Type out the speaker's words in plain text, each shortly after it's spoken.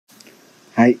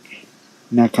はい、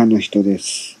中の人で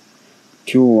す。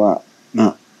今日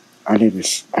は、あれで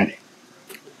す。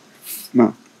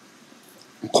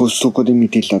コストコで見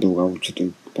てきた動画をちょっと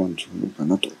一本作ろうか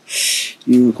なと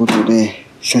いうことで、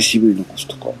久しぶりのコス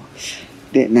トコ。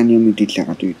で、何を見てきた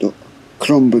かというと、ク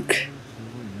ロームブック。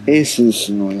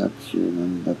ASUS のやつな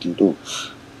んだけど、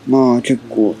結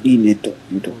構いいねと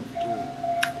いうとこ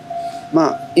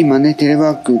ろ。今ね、テレ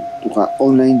ワークとか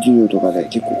オンライン授業とかで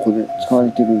結構これ使わ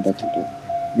れてるんだけど、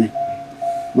ね。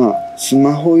ス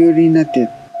マホ寄りになって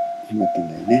しまったん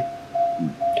だよね。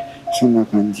そんな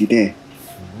感じで、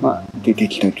出て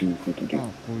きたということで、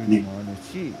ね、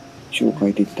紹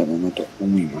介できたらなと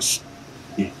思います。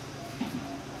ね。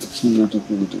そんなとこ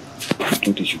ろで、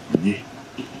どうでしょうかね。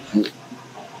はい。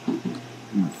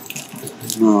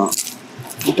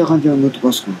見た感じはノート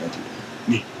パソコンだけ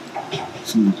ど、ね。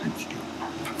そんな感じで、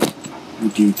見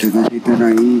ていただけた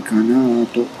らいいかな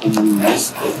と思いま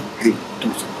す。はい、ど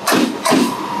うぞ。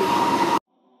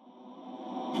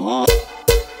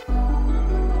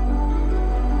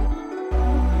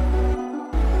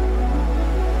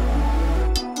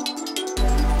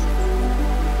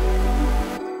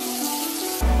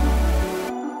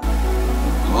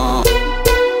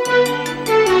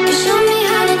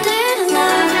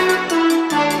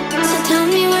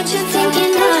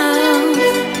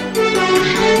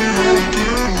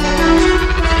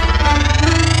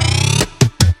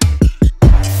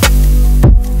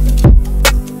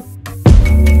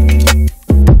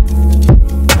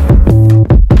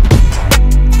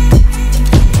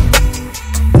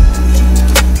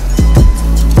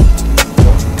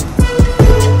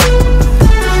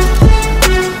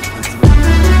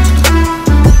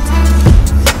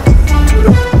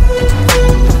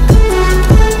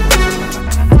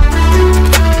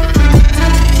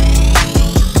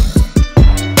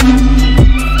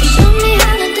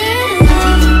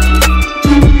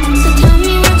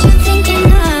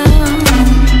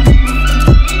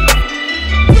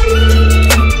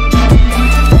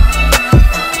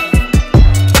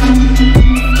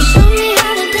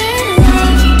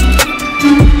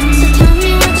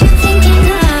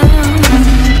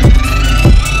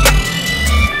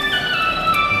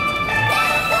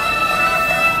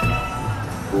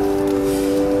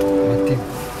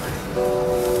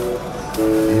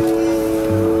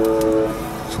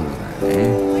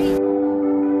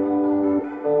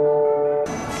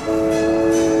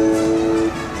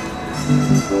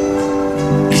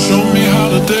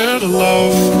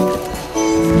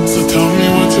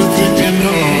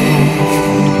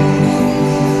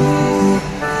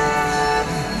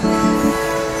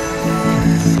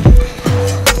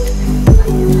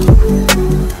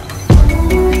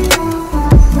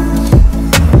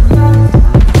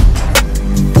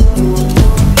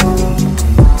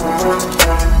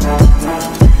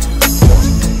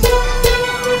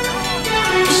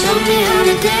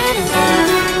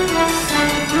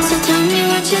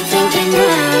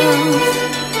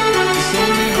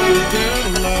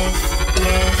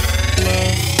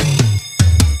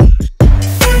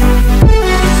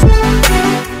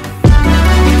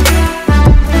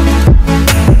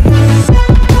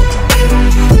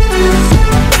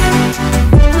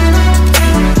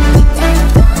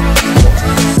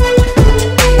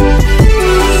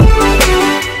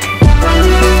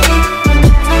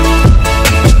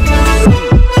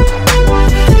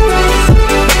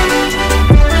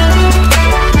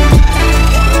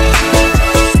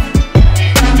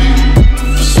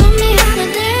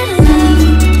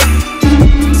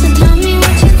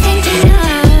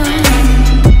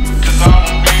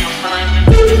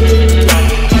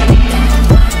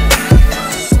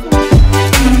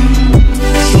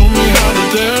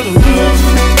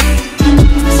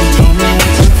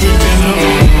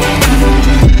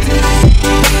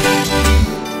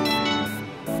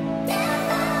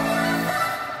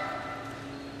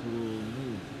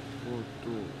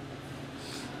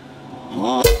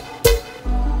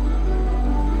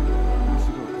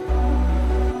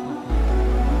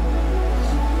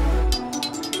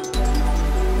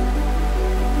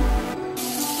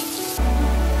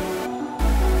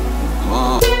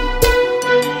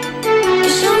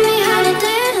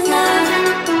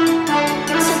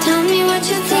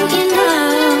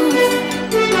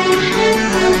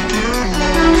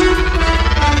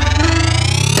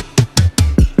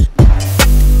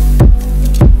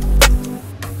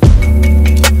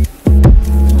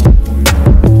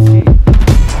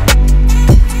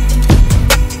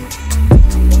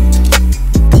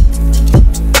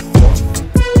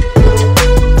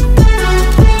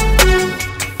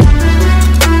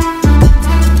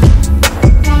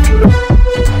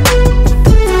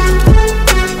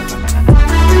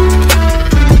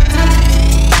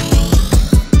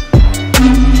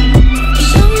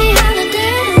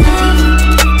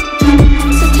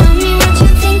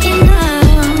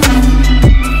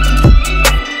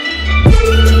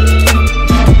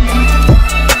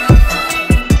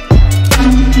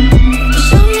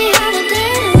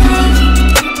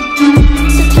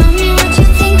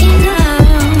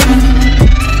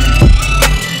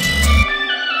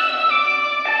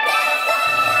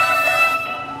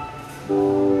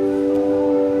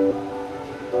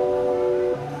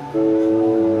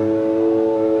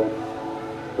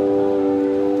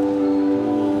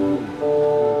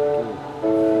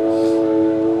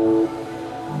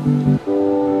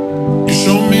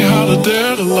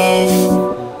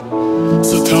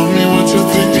tell me what you're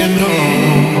thinking of.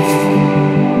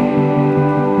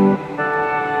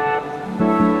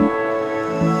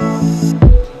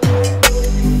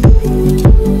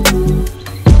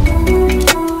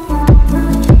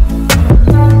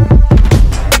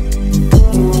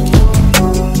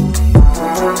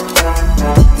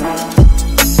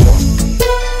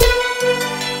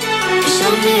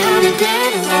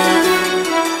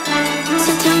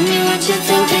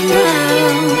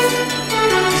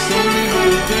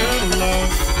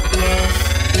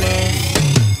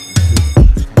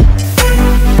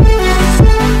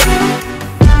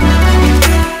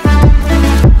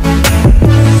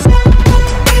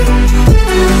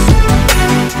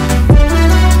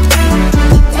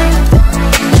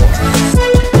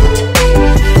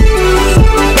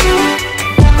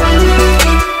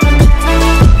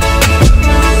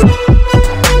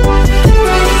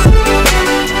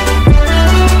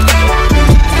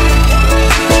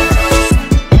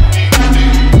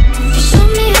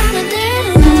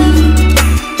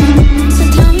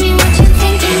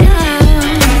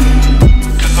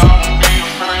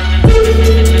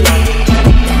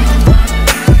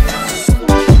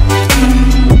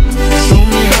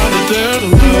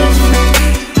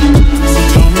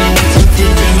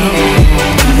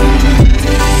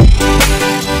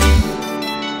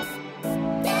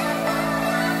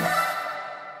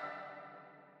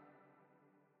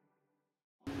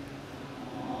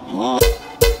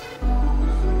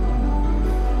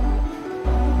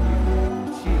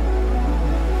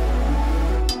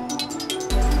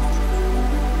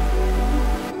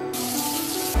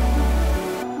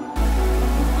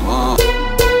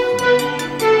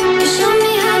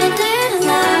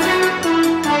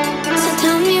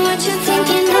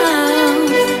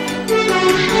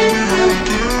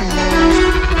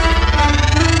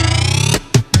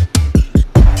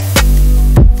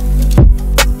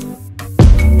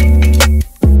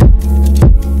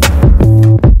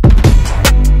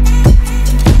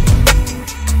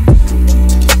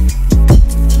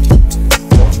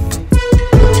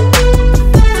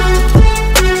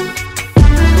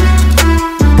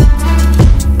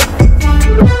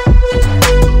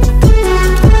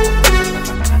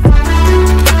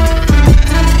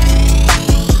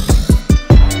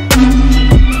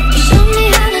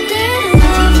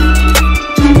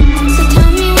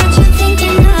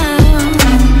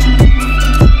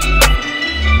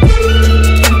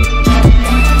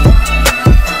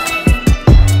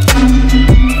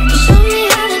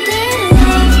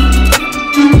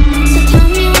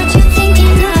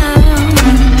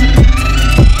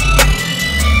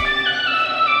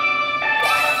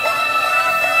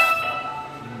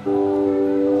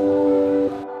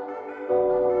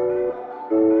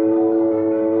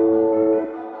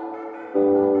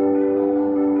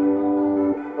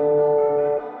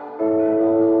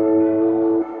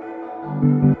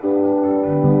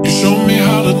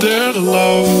 Dare to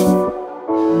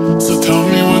love, so tell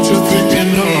me what you're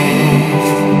thinking of.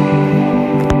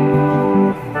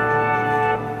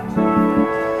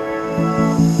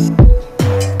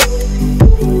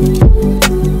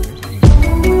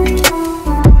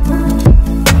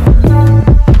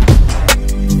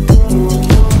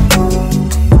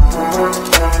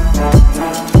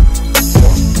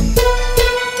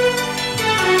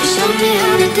 Show me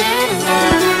how to dare to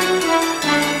love,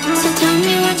 so tell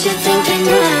me what you're thinking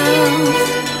of.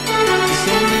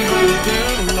 Show me how to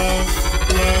dare to love.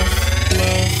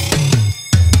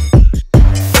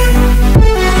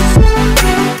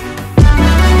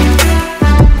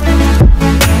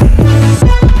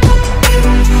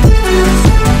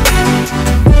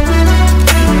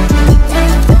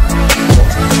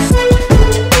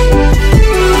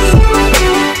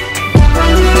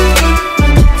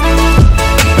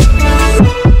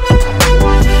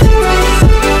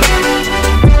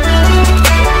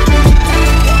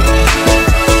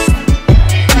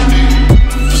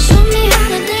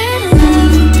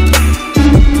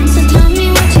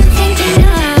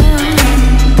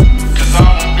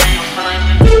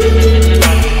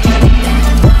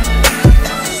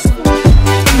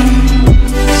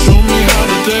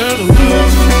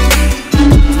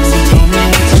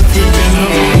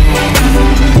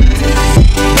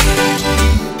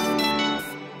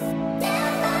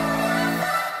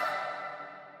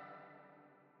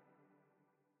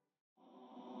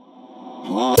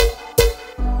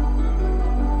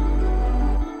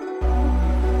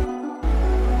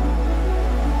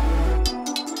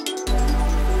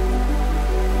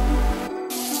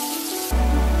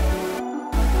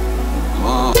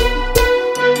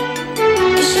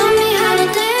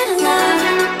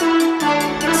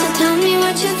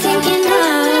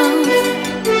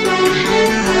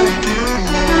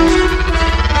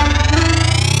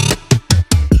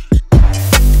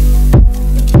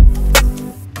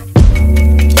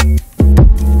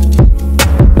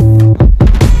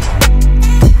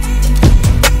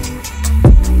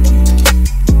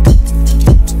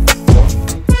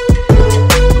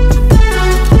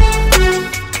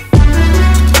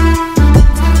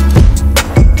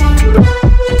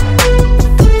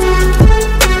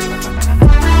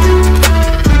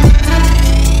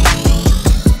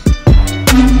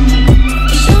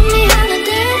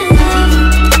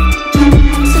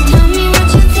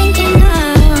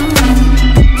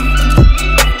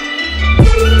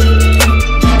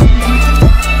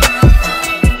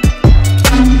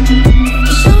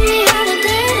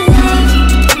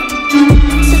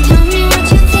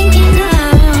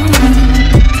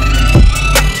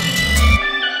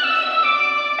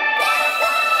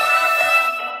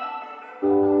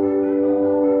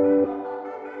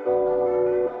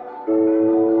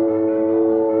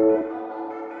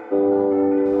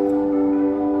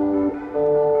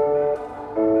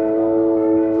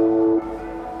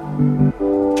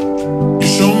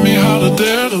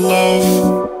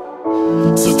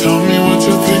 tell me